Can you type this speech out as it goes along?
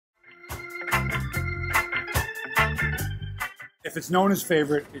If it's known as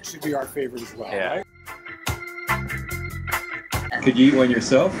favorite, it should be our favorite as well, right? Could you eat one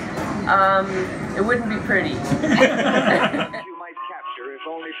yourself? It wouldn't be pretty. You might capture, if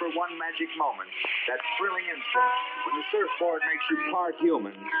only for one magic moment, that thrilling instant when the surfboard makes you part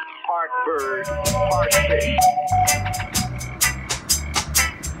human, part bird, part fish.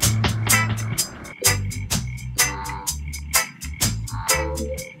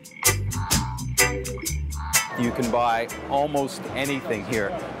 You can buy almost anything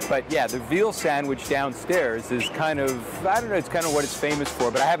here. But yeah, the veal sandwich downstairs is kind of, I don't know, it's kind of what it's famous for,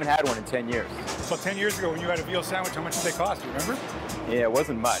 but I haven't had one in 10 years. So 10 years ago when you had a veal sandwich, how much did they cost? Do you remember? Yeah, it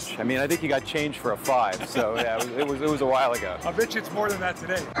wasn't much. I mean, I think you got change for a $5, so yeah, it was a while ago. I bet you it's more than that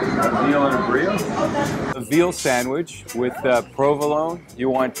today. Veal and a brio? A veal sandwich with provolone. You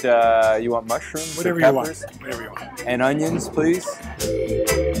want mushrooms, Whatever or you want. peppers, Whatever you want. and onions, please.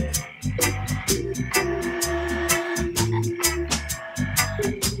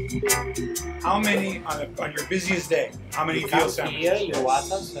 How many on your busiest day? How many veal sandwiches? You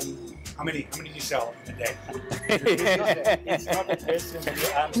watch us and How many do you sell a day? it's not a question, but you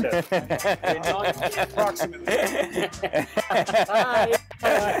answer. Approximately.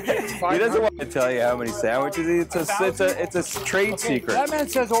 He doesn't want to tell you how many sandwiches he eats. It's a trade secret. That man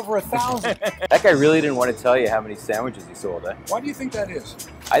says over 1,000. That guy really didn't want to tell you how many sandwiches he sold, eh? Why do you think that is?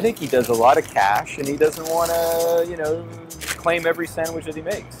 I think he does a lot of cash, and he doesn't want to, you know, claim every sandwich that he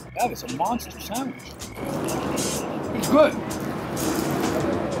makes. That is a monster sandwich. It's good.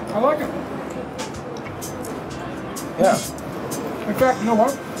 I like it. Yeah. In fact, you know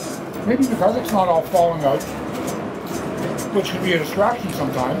what? Maybe because it's not all falling out, which can be a distraction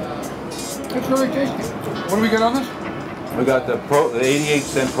sometimes, it's really tasty. What do we get on this? We got the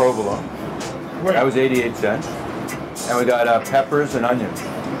 88-cent provolone. Wait. That was 88 cents. And we got peppers and onions.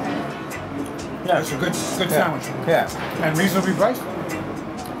 Yeah, it's a good sandwich. Yeah. And reasonably priced?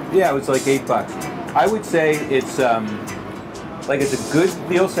 Yeah, it was like $8. I would say it's like it's a good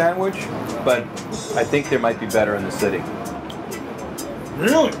veal sandwich, but I think there might be better in the city.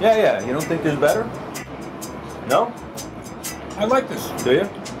 Really? Yeah. You don't think there's better? No? I like this. Do you?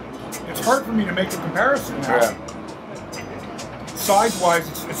 It's hard for me to make a comparison now. Yeah. Size-wise,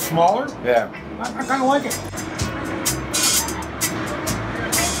 it's smaller. Yeah. I kind of like it.